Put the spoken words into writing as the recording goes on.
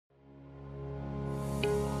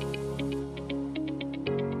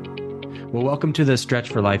Well, welcome to the Stretch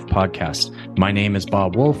for Life podcast. My name is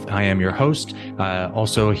Bob Wolf. I am your host.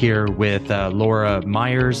 Also here with Laura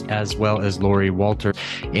Myers as well as Lori Walter.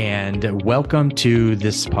 And welcome to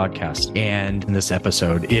this podcast and in this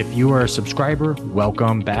episode. If you are a subscriber,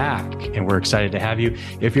 welcome back. And we're excited to have you.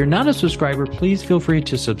 If you're not a subscriber, please feel free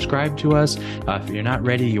to subscribe to us. If you're not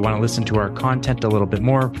ready, you want to listen to our content a little bit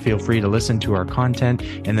more, feel free to listen to our content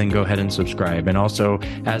and then go ahead and subscribe. And also,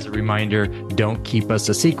 as a reminder, don't keep us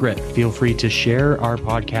a secret. Feel free to share our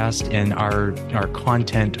podcast and our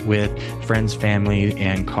content with friends, family,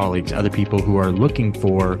 and colleagues, other people who are looking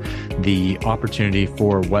for the opportunity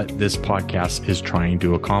for what this podcast is trying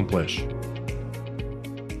to accomplish.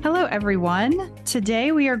 Hello, everyone.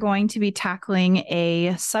 Today, we are going to be tackling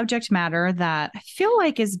a subject matter that I feel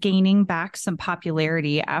like is gaining back some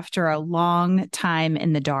popularity after a long time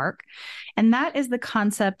in the dark. And that is the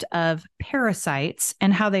concept of parasites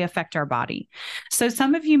and how they affect our body. So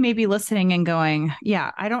some of you may be listening and going,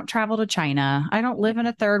 yeah, I don't travel to China. I don't live in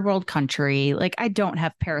a third world country. Like, I don't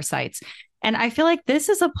have parasites. And I feel like this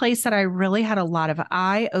is a place that I really had a lot of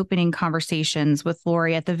eye-opening conversations with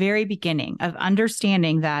Lori at the very beginning of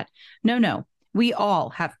understanding that, no, we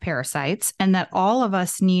all have parasites and that all of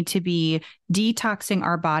us need to be detoxing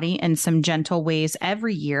our body in some gentle ways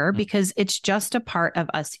every year because it's just a part of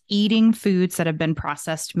us eating foods that have been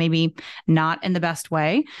processed, maybe not in the best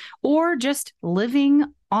way, or just living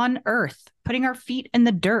on earth, putting our feet in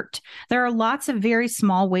the dirt. There are lots of very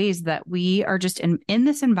small ways that we are just in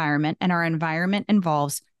this environment, and our environment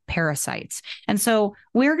involves parasites. And so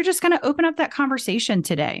we're just going to open up that conversation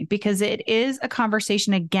today because it is a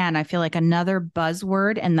conversation, again, I feel like another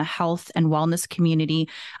buzzword in the health and wellness community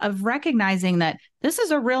of recognizing that this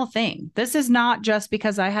is a real thing. This is not just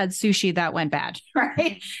because I had sushi that went bad,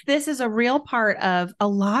 right? This is a real part of a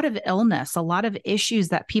lot of illness, a lot of issues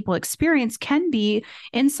that people experience can be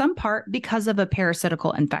in some part because of a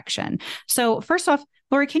parasitical infection. So first off,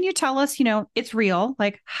 Lori, can you tell us, it's real?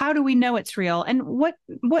 Like, how do we know it's real? And what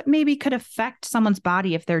maybe could affect someone's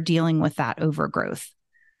body if they're dealing with that overgrowth?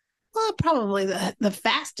 Well, probably the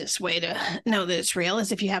fastest way to know that it's real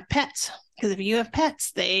is if you have pets. Because if you have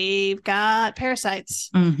pets, they've got parasites.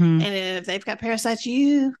 Mm-hmm. And if they've got parasites,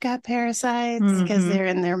 you've got parasites because they're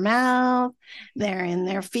in their mouth, they're in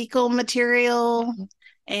their fecal material.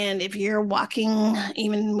 And if you're walking,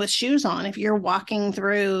 even with shoes on, if you're walking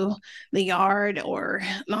through the yard or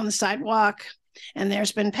on the sidewalk and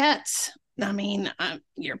there's been pets,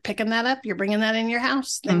 you're picking that up, you're bringing that in your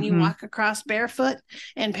house. Then you walk across barefoot,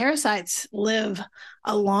 and parasites live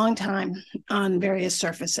a long time on various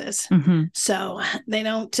surfaces. So they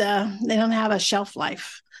don't have a shelf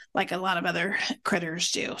life like a lot of other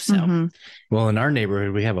critters do. So, Well, in our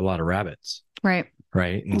neighborhood, we have a lot of rabbits.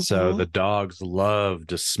 Right. And so the dogs love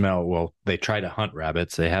to smell. Well, they try to hunt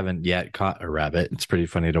rabbits. They haven't yet caught a rabbit. It's pretty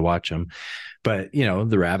funny to watch them. But,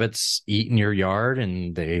 the rabbits eat in your yard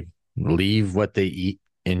and they leave what they eat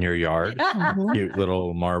in your yard. Cute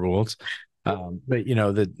little marbles. But,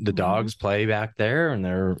 the dogs play back there and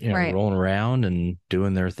they're, Right. rolling around and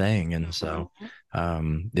doing their thing. And so,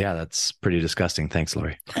 that's pretty disgusting. Thanks,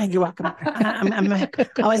 Lori. You're welcome. I'm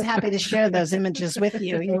always happy to share those images with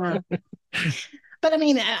you. But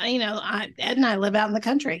Ed and I live out in the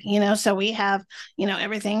country, so we have,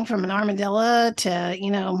 everything from an armadillo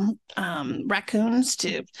to, raccoons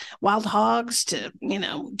to wild hogs to,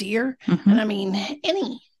 deer.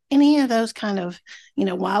 And any of those kind of,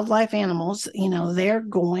 wildlife animals, they're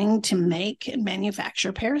going to make and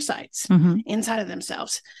manufacture parasites inside of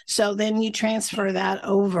themselves. So then you transfer that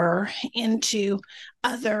over into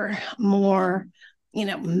other more,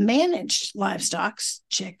 managed livestock,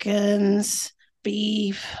 chickens,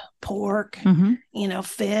 beef, pork,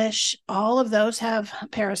 fish, all of those have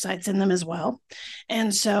parasites in them as well.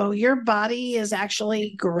 And so your body is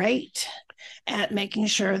actually great at making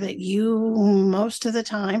sure that you most of the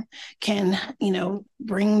time can,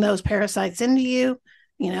 bring those parasites into you,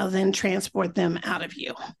 then transport them out of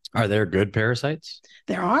you. Are there good parasites?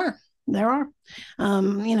 There are.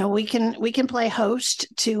 We can play host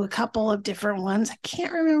to a couple of different ones. I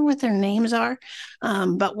can't remember what their names are,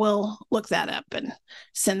 but we'll look that up and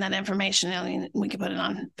send that information out, and we can put it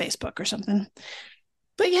on Facebook or something.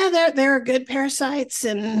 But yeah, there are good parasites,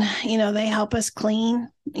 and they help us clean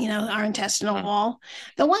our intestinal wall.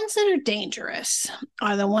 The ones that are dangerous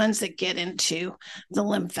are the ones that get into the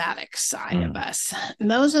lymphatic side of us.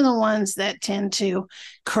 And those are the ones that tend to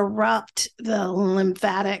corrupt the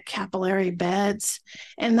lymphatic capillary beds.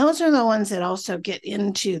 And those are the ones that also get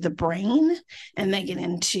into the brain, and they get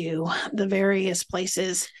into the various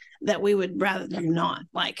places that we would rather them not.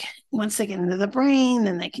 Like once they get into the brain,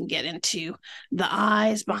 then they can get into the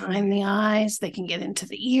eyes, behind the eyes, they can get into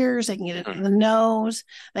the ears, they can get into the nose,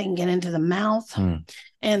 they can get into the mouth.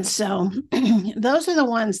 And so those are the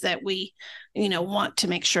ones that we, want to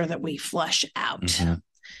make sure that we flush out.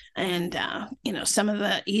 And, some of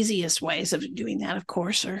the easiest ways of doing that, of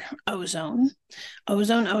course, are ozone.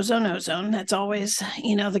 That's always,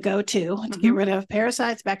 the go-to to get rid of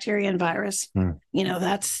parasites, bacteria, and virus.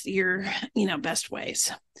 That's your, best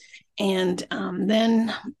ways. And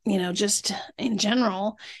then, just in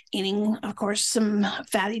general, eating, of course, some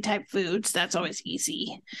fatty type foods. That's always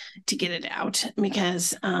easy to get it out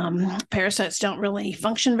because parasites don't really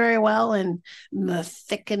function very well in the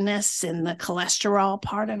thickness and the cholesterol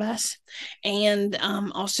part of us. And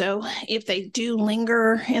also, if they do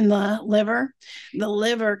linger in the liver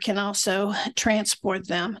can also transport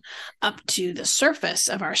them up to the surface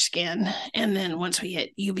of our skin. And then once we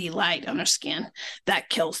hit UV light on our skin, that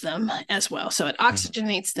kills them as well. So it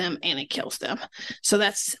oxygenates them and it kills them. So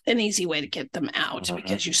that's an easy way to get them out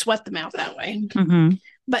because you sweat them out that way.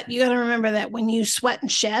 But you got to remember that when you sweat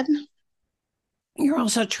and shed, you're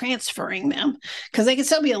also transferring them because they can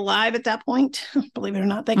still be alive at that point. Believe it or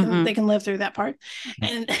not, they can live through that part.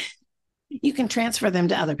 And you can transfer them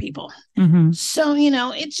to other people. So,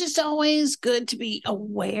 it's just always good to be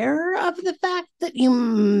aware of the fact that you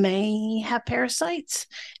may have parasites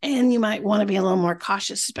and you might want to be a little more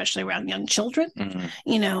cautious, especially around young children.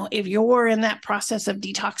 If you're in that process of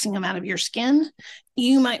detoxing them out of your skin,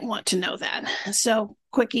 you might want to know that. So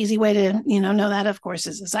quick, easy way to, know that, of course,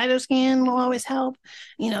 is a cytoscan will always help.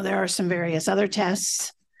 There are some various other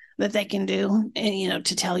tests that they can do, and,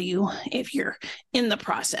 to tell you if you're in the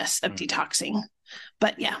process of detoxing.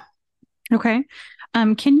 But yeah. Okay.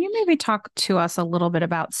 Can you maybe talk to us a little bit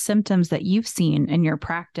about symptoms that you've seen in your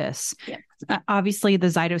practice? Yeah. Obviously, the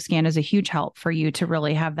Zytoscan is a huge help for you to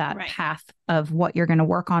really have that path of what you're going to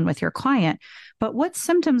work on with your client. But what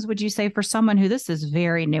symptoms would you say for someone who this is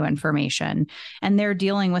very new information and they're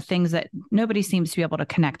dealing with things that nobody seems to be able to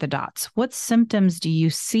connect the dots? What symptoms do you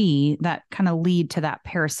see that kind of lead to that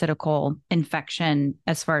parasitical infection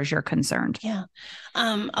as far as you're concerned? Yeah.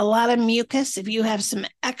 A lot of mucus. If you have some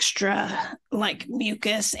extra like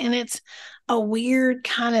mucus and it's a weird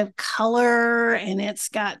kind of color and it's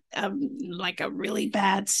got like a really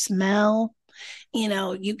bad smell,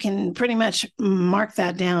 you can pretty much mark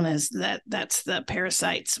that down as that's the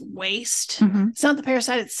parasite's waste. It's not the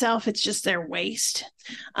parasite itself, it's just their waste.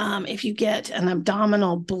 If you get an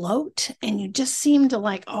abdominal bloat and you just seem to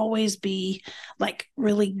like always be like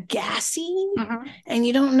really gassy and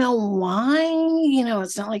you don't know why,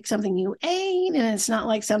 it's not like something you ate and it's not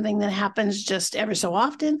like something that happens just ever so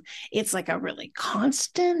often. It's like a really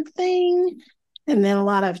constant thing. And then a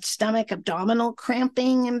lot of stomach, abdominal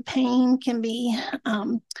cramping and pain can be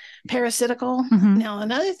parasitical. Now,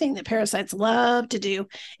 another thing that parasites love to do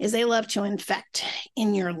is they love to infect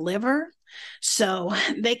in your liver. So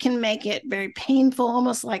they can make it very painful,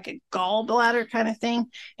 almost like a gallbladder kind of thing.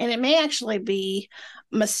 And it may actually be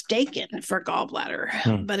mistaken for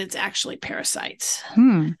gallbladder, but it's actually parasites.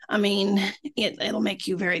 I mean, it'll make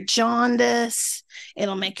you very jaundice.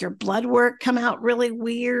 It'll make your blood work come out really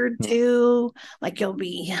weird too. Like you'll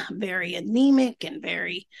be very anemic and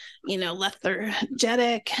very,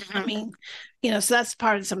 lethargic. I mean, so that's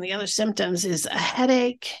part of some of the other symptoms is a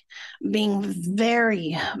headache, being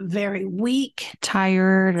very, very weak,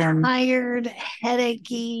 tired,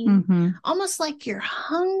 headachy, almost like you're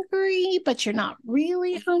hungry, but you're not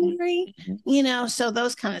really hungry, so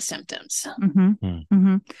those kind of symptoms.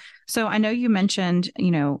 So I know you mentioned,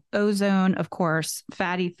 ozone, of course,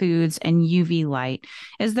 fatty foods and UV light.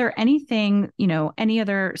 Is there anything, any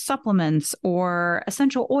other supplements or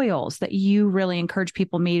essential oils that you really encourage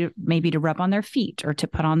people maybe to rub on their feet or to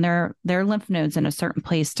put on their lymph nodes in a certain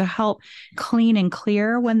place to help clean and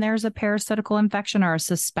clear when there's a parasitical infection or a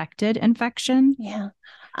suspected infection? Yeah.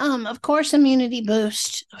 Of course, immunity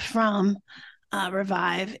boost from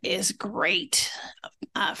Revive is great.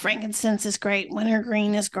 Frankincense is great.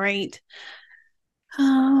 Wintergreen is great.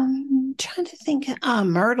 Trying to think.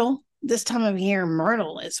 Myrtle. This time of year,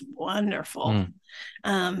 myrtle is wonderful.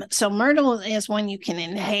 So myrtle is one you can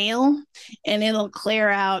inhale and it'll clear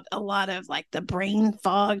out a lot of like the brain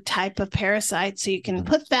fog type of parasites. So you can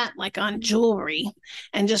put that like on jewelry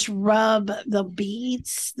and just rub the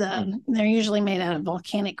beads. They're usually made out of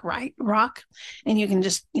volcanic rock, and you can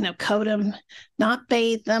just, coat them, not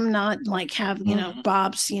bathe them, not like have,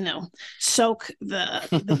 soak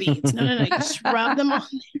the beads. No. You just rub them on.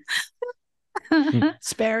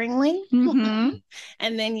 sparingly. Mm-hmm.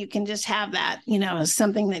 And then you can just have that, as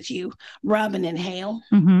something that you rub and inhale.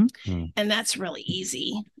 Mm-hmm. And that's really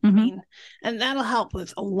easy. Mm-hmm. I mean, and that'll help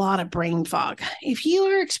with a lot of brain fog. If you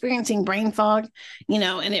are experiencing brain fog,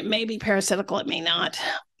 and it may be parasitical, it may not.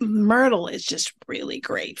 Myrtle is just really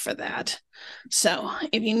great for that. So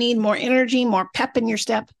if you need more energy, more pep in your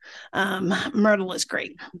step, myrtle is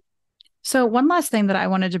great. So one last thing that I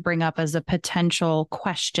wanted to bring up as a potential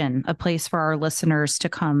question, a place for our listeners to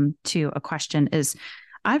come to a question is,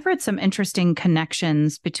 I've read some interesting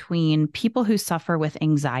connections between people who suffer with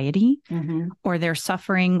anxiety or they're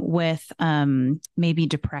suffering with maybe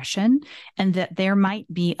depression, and that there might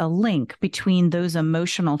be a link between those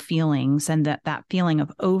emotional feelings and that feeling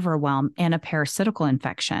of overwhelm and a parasitical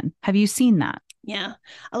infection. Have you seen that? Yeah.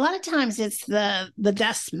 A lot of times it's the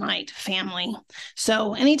dust mite family.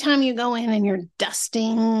 So anytime you go in and you're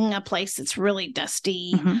dusting a place that's really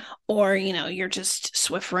dusty, or, you're just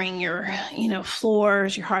swiffering your,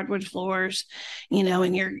 floors, your hardwood floors,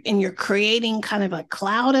 and you're creating kind of a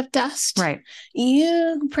cloud of dust. Right.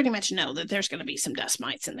 You pretty much know that there's going to be some dust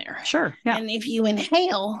mites in there. Sure. Yeah. And if you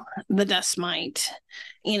inhale the dust mite,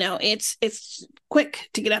 it's quick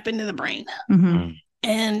to get up into the brain.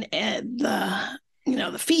 And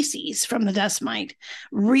the feces from the dust mite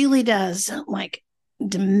really does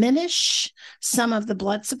diminish some of the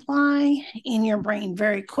blood supply in your brain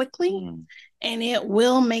very quickly. And it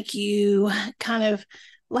will make you kind of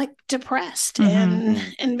depressed and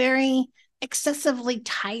very excessively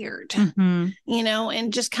tired,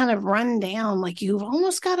 and just kind of run down, like you've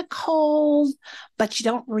almost got a cold, but you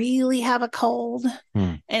don't really have a cold.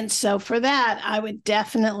 And so for that, I would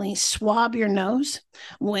definitely swab your nose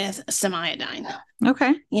with some iodine.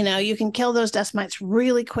 Okay. You can kill those dust mites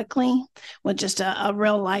really quickly with just a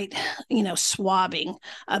real light, swabbing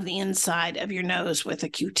of the inside of your nose with a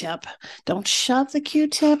Q-tip. Don't shove the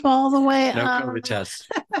Q-tip all the way up. No COVID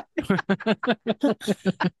test.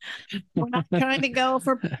 We're not trying to go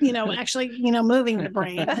for, actually, moving the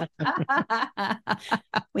brain.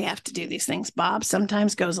 We have to do these things. Bob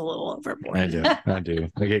sometimes goes a little overboard. I do.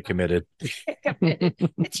 I get committed.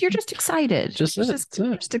 You're just excited.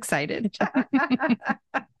 Just excited.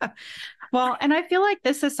 Well, and I feel like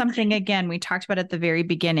this is something, again, we talked about at the very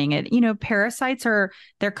beginning. Parasites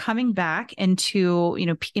they're coming back into,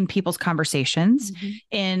 in people's conversations,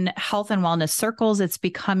 in health and wellness circles. It's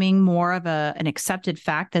becoming more of an accepted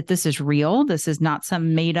fact that this is real. This is not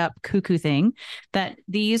some made up cuckoo thing, that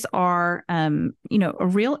these are,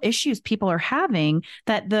 real issues people are having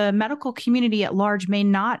that the medical community at large may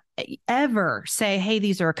not ever say, hey,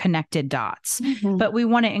 these are connected dots. But we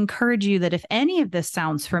want to encourage you that if any of this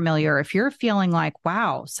sounds familiar, if you're feeling like,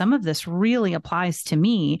 wow, some of this really applies to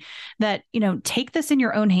me, that, take this in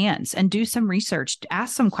your own hands and do some research,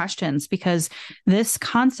 ask some questions, because this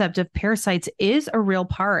concept of parasites is a real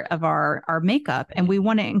part of our makeup. And we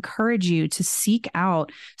want to encourage you to seek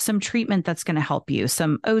out some treatment that's going to help you,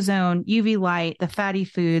 some ozone, UV light, the fatty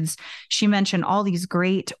foods. She mentioned all these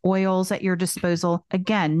great oils at your disposal.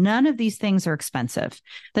 Again, none of these things are expensive.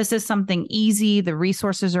 This is something easy. The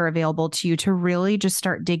resources are available to you to really just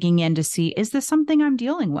start digging in to see, is this something I'm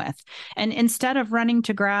dealing with? And instead of running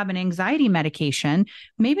to grab an anxiety medication,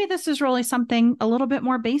 maybe this is really something a little bit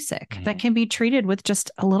more basic that can be treated with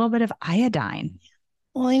just a little bit of iodine.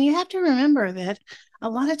 Well, and you have to remember that a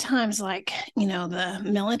lot of times, the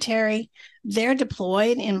military, they're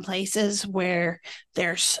deployed in places where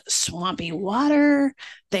there's swampy water.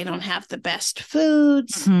 They don't have the best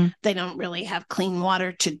foods. They don't really have clean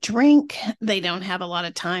water to drink. They don't have a lot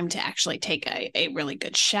of time to actually take a really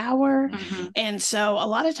good shower. And so a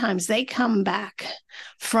lot of times they come back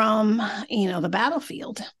from, the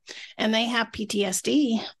battlefield and they have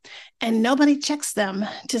PTSD and nobody checks them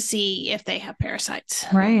to see if they have parasites.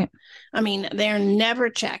 Right. I mean, they're never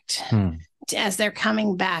checked as they're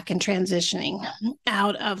coming back and transitioning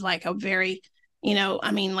out of a very,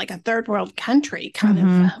 a third world country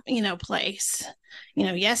kind of, place.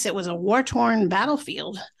 Yes, it was a war-torn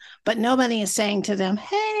battlefield, but nobody is saying to them,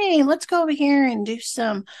 hey, let's go over here and do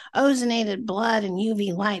some ozonated blood and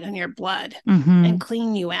UV light on your blood and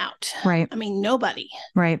clean you out. Right. I mean, nobody.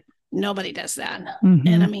 Right. Nobody does that.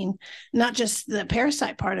 And I mean, not just the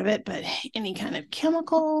parasite part of it, but any kind of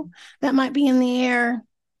chemical that might be in the air,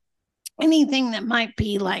 anything that might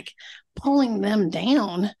be pulling them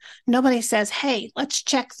down. Nobody says, hey, let's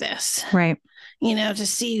check this. Right. To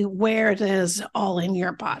see where it is all in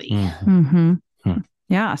your body.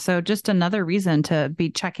 Yeah. So just another reason to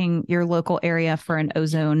be checking your local area for an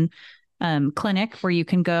ozone clinic where you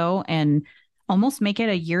can go and almost make it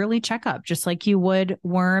a yearly checkup, just like you would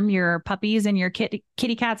worm your puppies and your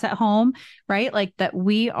kitty cats at home, right? Like that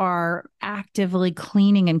we are actively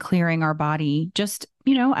cleaning and clearing our body just,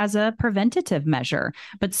 as a preventative measure,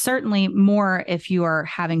 but certainly more if you are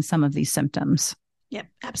having some of these symptoms. Yep,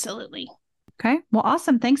 absolutely. Okay. Well,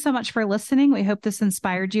 awesome. Thanks so much for listening. We hope this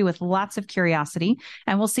inspired you with lots of curiosity,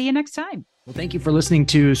 and we'll see you next time. Well, thank you for listening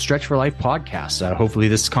to Stretch for Life podcast. Hopefully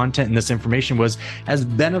this content and this information was as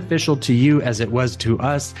beneficial to you as it was to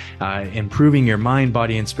us, improving your mind,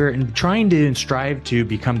 body, and spirit, and trying to strive to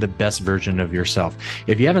become the best version of yourself.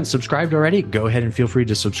 If you haven't subscribed already, go ahead and feel free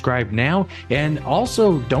to subscribe now. And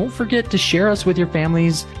also don't forget to share us with your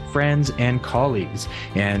families, friends, and colleagues.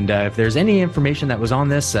 And if there's any information that was on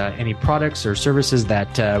this, any products or services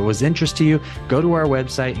that was interest to you, go to our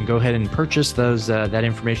website and go ahead and purchase those that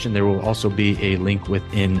information. There will also be a link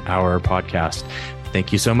within our podcast.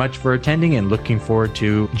 Thank you so much for attending and looking forward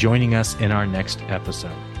to joining us in our next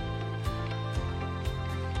episode.